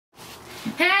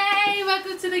Hey,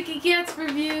 welcome to the Geekettes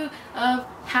review of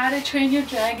How to Train Your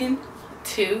Dragon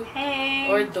 2. Hey.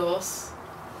 Or Dos,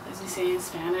 as you say in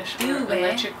Spanish. Or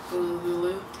Electric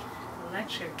Boogaloo.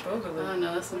 Electric Boogaloo? Oh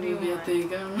no, that's a movie I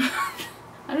think.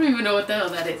 I don't even know what the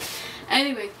hell that is.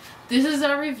 Anyway, this is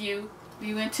our review.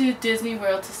 We went to Disney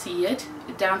World to see it.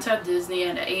 Downtown Disney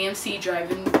at an AMC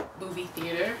drive-in movie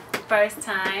theater. First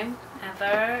time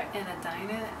ever in a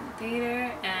dine-in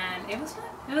theater, and it was fun.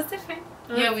 It was different.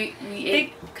 Yeah, we big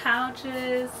ate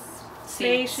couches,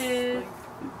 spacious,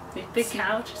 like big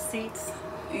couch seats.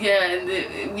 Yeah,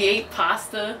 and we ate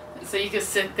pasta, so you could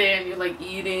sit there and you're like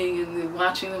eating and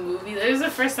watching the movie. It was the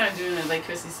first time doing it, like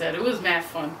Chrissy said. It was mad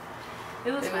fun.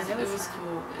 It was fun. It was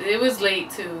cool. It was late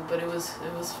too, but it was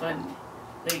fun.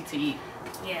 Late to eat.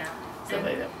 Yeah. Stuff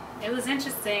like that. It was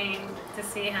interesting to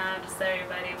see how just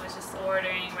everybody was just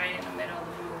ordering right in the middle of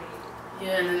the movie.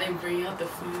 Yeah, and then they bring out the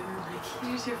food, like,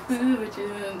 here's your food,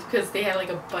 because they had like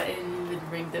a button and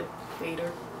would ring the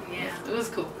waiter. Yeah. It was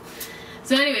cool.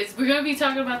 So anyways, we're going to be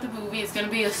talking about the movie. It's going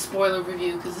to be a spoiler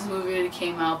review because this movie already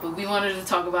came out, but we wanted to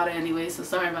talk about it anyway, so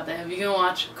sorry about that. If you're going to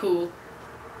watch, cool.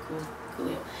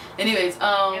 Anyways,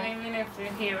 and even if you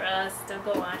hear us, still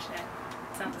go watch it.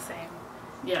 It's not the same.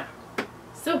 Yeah.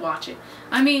 Still watch it.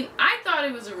 I mean, I thought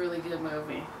it was a really good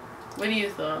movie. What do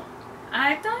you thought?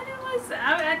 I thought it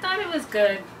was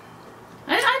good.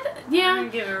 Yeah. I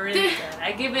didn't give it really good.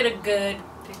 I give it a good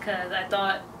because I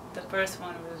thought the first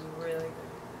one was really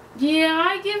good. Yeah,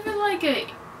 I give it like a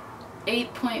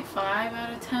 8.5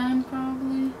 out of 10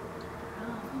 probably.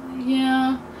 Oh.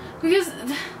 Yeah, because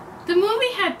the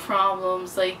movie had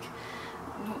problems, like,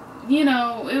 you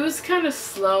know, it was kind of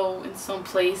slow in some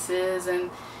places, and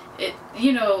it,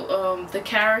 you know, the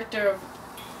character of,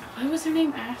 what was her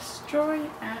name?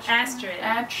 Astrid.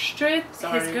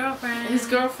 Sorry. His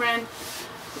girlfriend.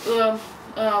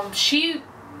 She,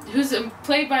 who's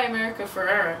played by America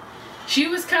Ferrera. She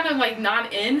was kind of like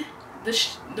not in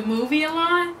the movie a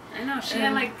lot. I know, she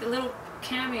had like a little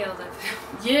cameo.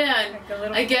 Yeah,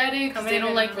 like I get it, because they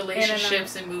don't like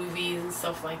relationships in movies and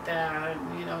stuff like that,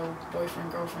 you know,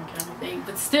 boyfriend, girlfriend kind of thing.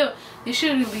 But still, they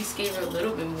should at least give her a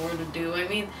little bit more to do. I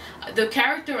mean, the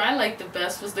character I liked the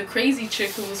best was the crazy chick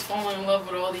who was falling in love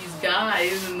with all these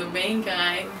guys, and the main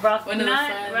guy,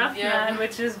 Roughnut,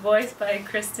 which is voiced by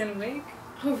Kristen Wiig.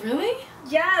 Oh, really?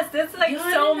 Yes, there's like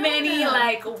so many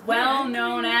like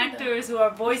well-known actors who are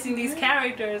voicing these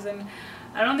characters, and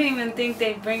I don't even think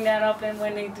they bring that up in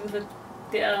when they do the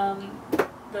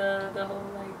whole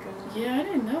like yeah, I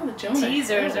didn't know the Jonah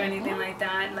teasers Hill. or anything like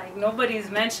that. Like nobody's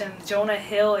mentioned Jonah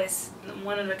Hill is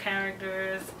one of the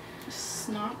characters.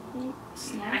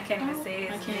 I can't even say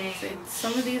his name.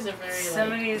 Some of these are very.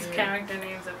 Some of these character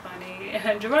names are funny.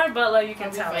 Gerard Butler, you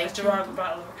can tell it's Gerard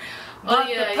Butler. But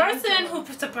the person who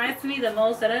surprised me the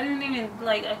most that I didn't even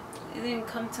like, it didn't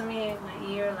come to me in my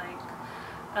ear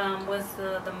like, was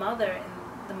the mother in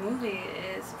the movie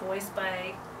is voiced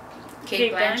by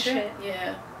Kate Blanchett.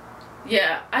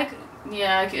 Yeah, I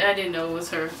didn't know it was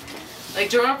her. Like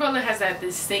Gerard Butler has that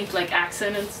distinct like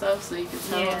accent and stuff, so you can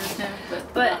tell it's him,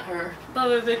 but not her. But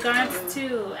with regards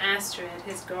to Astrid,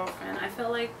 his girlfriend, I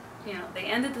felt like, you know, they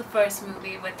ended the first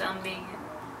movie with them being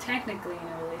technically in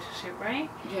a relationship, right?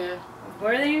 Yeah.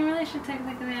 Were they in a relationship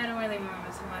technically? I don't really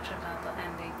remember so much about the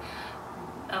ending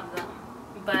of them,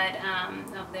 but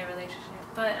of their relationship.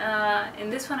 But in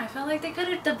this one, I felt like they could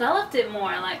have developed it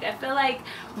more. Like, I feel like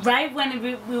right when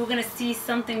we were gonna see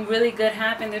something really good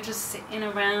happen, they're just sitting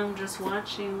around, just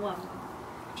watching what?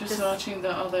 Just watching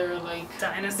the other like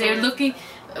dinosaurs. They're looking.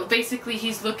 Basically,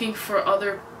 he's looking for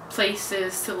other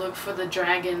places to look for the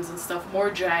dragons and stuff, more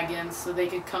dragons, so they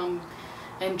could come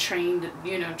and train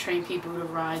people to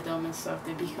ride them and stuff.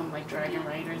 They become like dragon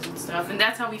riders and stuff, and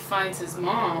that's how he finds his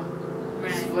mom,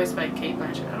 which is voiced by Kate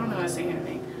Blanchett. I don't know how to say her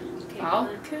name.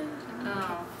 Valka?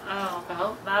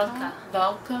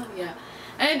 Valka, yeah.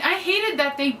 And I hated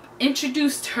that they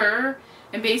introduced her,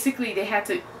 and basically they had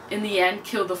to, in the end,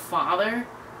 kill the father.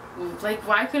 Like,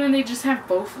 why couldn't they just have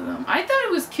both of them? I thought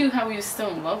it was cute how he was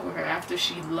still in love with her after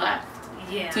she left.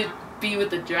 Yeah. To be with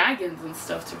the dragons and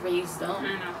stuff, to raise them.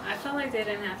 I know. I felt like they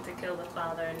didn't have to kill the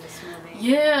father in this movie.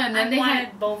 Yeah, and then they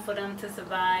wanted both of them to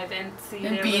survive and see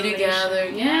and their be together.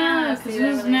 Yeah, because it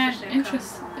was mad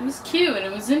interesting. It was cute and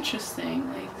it was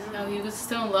interesting. Like how he was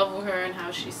still in love with her and how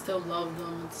she still loved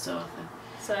them and stuff. And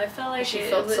so I felt like she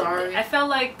felt sorry. I felt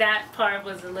like that part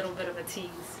was a little bit of a tease.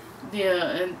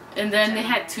 Yeah, and then they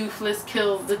had Toothless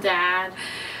kill the dad.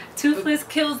 Toothless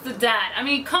kills the dad. I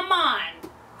mean, come on.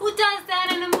 Who does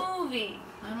that in a movie?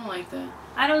 I don't like that.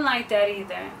 I don't like that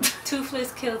either.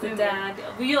 Toothless kills the dad.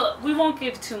 We won't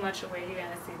give too much away. You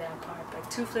gotta see that part.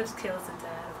 But Toothless kills the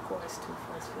dad, of course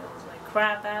Toothless feels like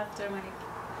crap after when he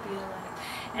feel like.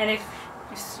 And if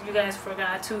you guys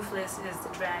forgot, Toothless is the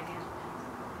dragon.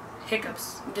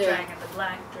 Hiccup's dragon, the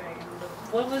black dragon.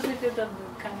 What was it? The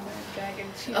kind of dragon?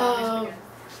 She always forget.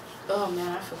 Oh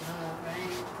man, I forgot.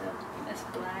 Right? It's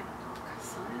black.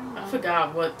 I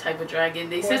forgot what type of dragon.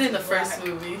 They said in the first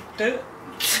movie.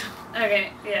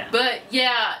 Okay, yeah. But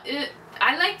yeah,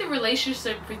 I like the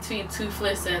relationship between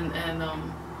Toothless and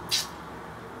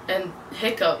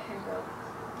Hiccup.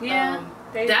 Yeah.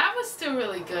 That was still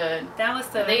really good. That was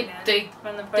still really good.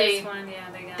 From the first one, yeah,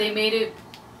 they made it.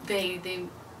 They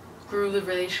grew the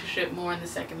relationship more in the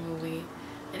second movie,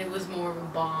 and it was more of a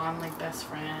bond, like best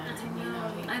friends. And, you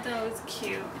know, I thought it was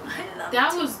cute. I love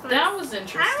that was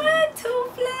interesting. I want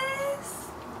Toothless.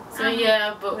 So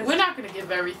yeah, but we're not gonna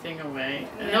give everything away.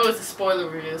 Yeah. I know it's a spoiler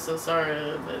review, so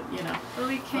sorry, but you know. But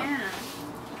we can.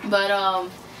 But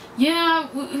yeah,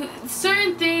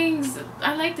 certain things.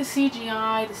 I like the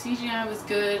CGI. The CGI was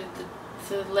good.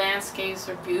 The landscapes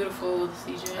are beautiful. The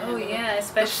CGI. Oh yeah,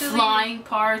 especially the flying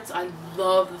parts. I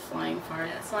love the flying part.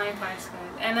 Yeah, the flying part's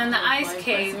good. And then the ice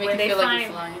cave where they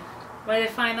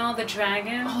find all the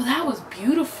dragons. Oh, that was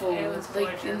beautiful. It was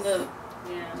like gorgeous. in the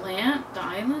land, the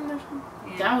island or something.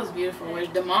 Yeah. That was beautiful. Where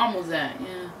the mom was at.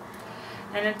 Yeah.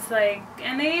 And it's like,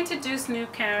 and they introduced new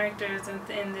characters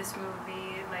in this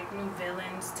movie, like new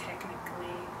villains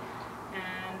technically.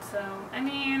 And so, I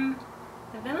mean,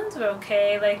 the villains were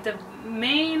okay. Like the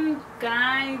main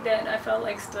guy that I felt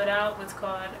like stood out was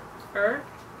called Earth,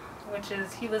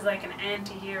 he was like an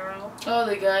anti-hero. Oh,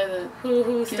 the guy that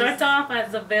who starts off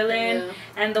as a villain,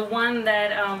 and the one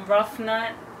that Rough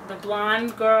Nut, the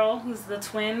blonde girl who's the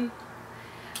twin.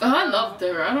 Oh, I loved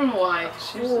her. I don't know why.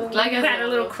 She was, like, I had a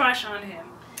little crush on him.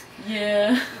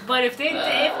 Yeah. But if they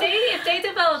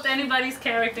developed anybody's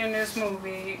character in this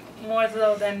movie more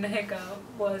so than the Hiccup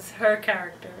was her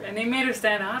character, and they made her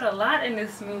stand out a lot in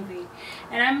this movie,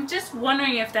 and I'm just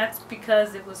wondering if that's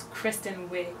because it was Kristen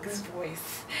Wiig's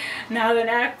voice. Now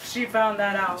that she found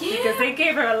that out, because they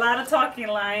gave her a lot of talking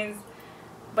lines,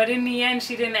 but in the end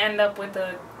she didn't end up with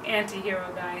the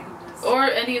anti-hero guy who was or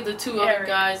any of the two other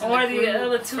guys or the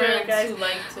other two other guys,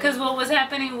 because what was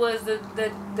happening was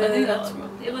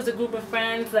it was a group of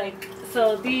friends, like,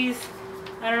 so these,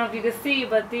 I don't know if you can see,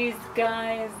 but these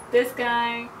guys, this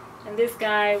guy and this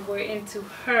guy were into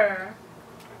her,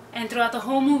 and throughout the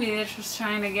whole movie they were just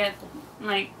trying to get,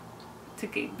 like,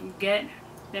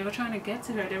 they were trying to get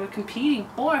to her. They were competing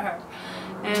for her,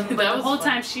 and but the whole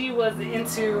time she was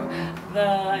into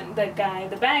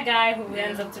the bad guy who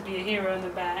ends up to be a hero in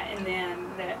the end.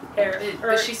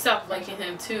 But she stopped liking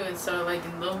him too, and started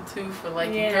liking them too for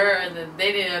liking her, and then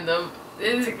they didn't end up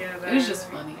together. It was just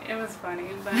funny. It was funny,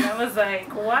 but I was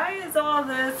like, why is all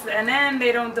this? And then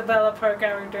they don't develop her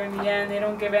character in the end. They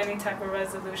don't give any type of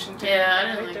resolution to her character,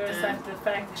 I didn't like that. Except the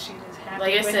fact that she was happy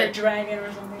like I with said, her dragon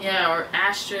or something. Yeah, or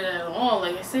Astrid at all.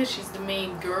 Like I said, she's the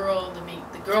main girl,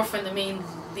 the girlfriend, the main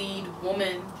lead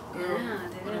woman, girl,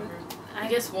 whatever. I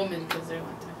guess woman, because they're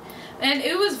like that. And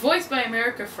it was voiced by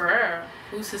America Ferrera,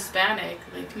 who's Hispanic.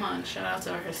 Like, come on, shout out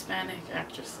to our Hispanic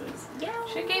actresses. Yeah.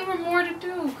 She gave her more to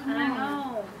do. Come on.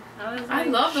 Know. I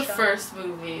love the first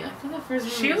movie. I think the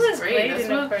first movie was great. That's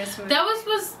in the first movie. That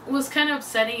was kind of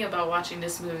upsetting about watching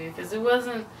this movie, because it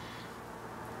wasn't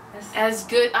as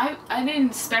good. I didn't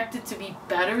expect it to be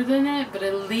better than it, but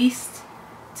at least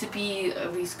to be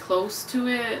at least close to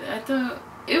it. I thought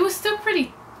it was still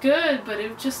pretty good, but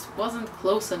it just wasn't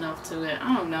close enough to it.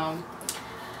 I don't know.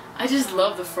 I just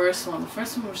love the first one. The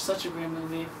first one was such a great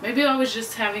movie. Maybe I was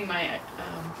just having my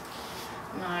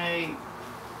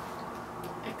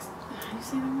how do you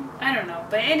say that one? I don't know.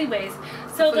 But anyways,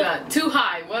 so too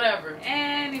high, whatever.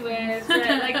 Anyways,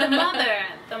 like the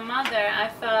mother, I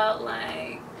felt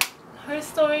like her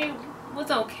story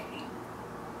was okay.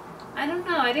 I don't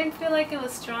know. I didn't feel like it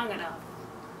was strong enough.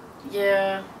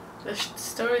 Yeah. The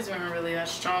stories weren't really that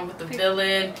strong with the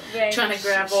villain trying to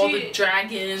grab all the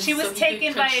dragons. She was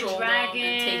taken by a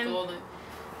dragon.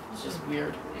 It's just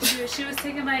weird. She was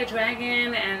taken by a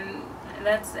dragon, and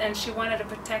she wanted to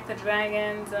protect the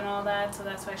dragons and all that, so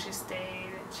that's why she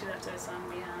stayed. She left her son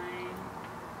behind.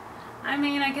 I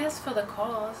mean, I guess for the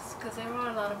cause, because there are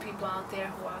a lot of people out there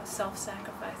who are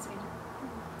self-sacrificing.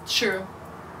 True.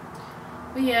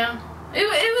 But yeah, it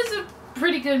was a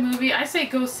pretty good movie. I say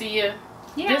go see it.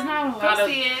 Yeah, there's not a lot of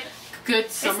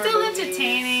good summer It's still movies.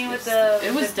 Entertaining with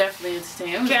It was definitely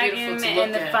entertaining. It was dragon beautiful to look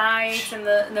and the fights and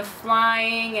the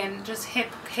flying and just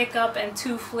Hiccup and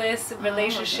Toothless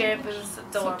relationship is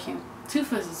adorable. So cute.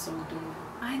 Toothless is so adorable.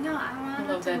 I know. I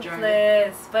love that dragon.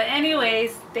 Toothless. But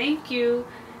anyways, thank you.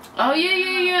 Oh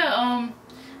yeah.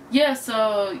 Yeah.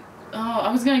 So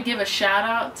I was gonna give a shout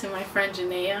out to my friend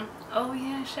Janaea. Oh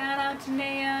yeah, shout out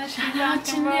Janaea. Shout out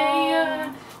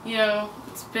Janaea. You know,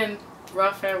 it's been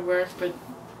rough at work, but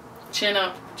chin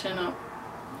up, chin up.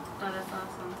 Oh, that's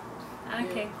awesome.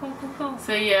 Okay, cool, cool, cool.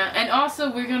 So yeah, and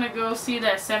also we're gonna go see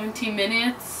that 17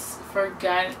 minutes for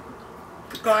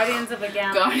Guardians of the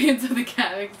Galaxy. Guardians of the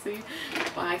Galaxy.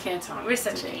 Well, I can't talk. We're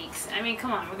such geeks. I mean,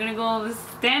 come on. We're gonna go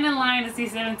stand in line to see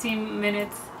 17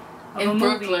 minutes of a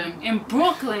Brooklyn. movie in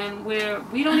Brooklyn, where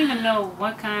we don't even know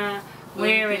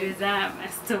where it is at.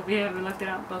 We haven't looked it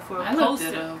up, but for a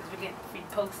poster, we're getting a free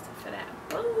poster for that.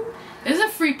 Woo. There's a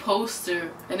free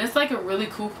poster, and it's like a really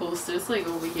cool poster. It's like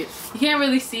over here. You can't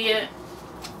really see it,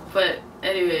 but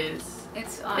anyways.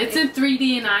 It's in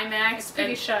 3D and IMAX. It's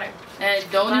pretty sharp. And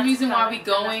the only reason why we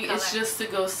going is just to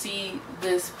go see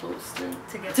this poster.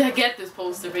 To get this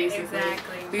poster, basically.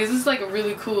 Exactly. Because it's like a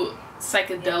really cool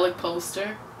psychedelic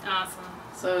poster. Awesome.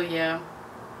 So yeah.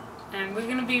 And we're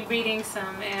gonna be reading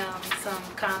some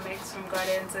comics from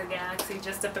Guardians of the Galaxy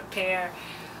just to prepare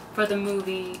for the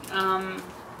movie.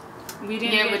 We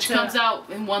didn't which comes out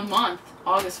in 1 month,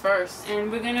 August 1st. And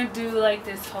we're gonna do like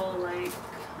this whole like.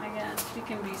 I guess we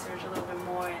can research a little bit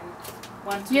more, and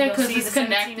once we go see the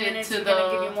 17 minutes, we're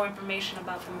gonna give you more information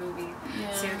about the movie,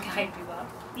 so we can hype you up.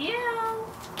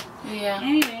 Yeah.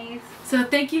 Anyways, so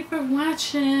thank you for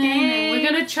watching. And we're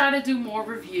gonna try to do more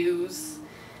reviews.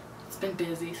 It's been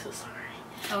busy, so sorry.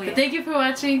 Oh yeah. But thank you for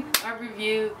watching our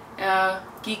review.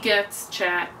 Geekettes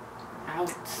chat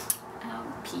out.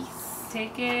 Peace.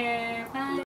 Take care. Bye.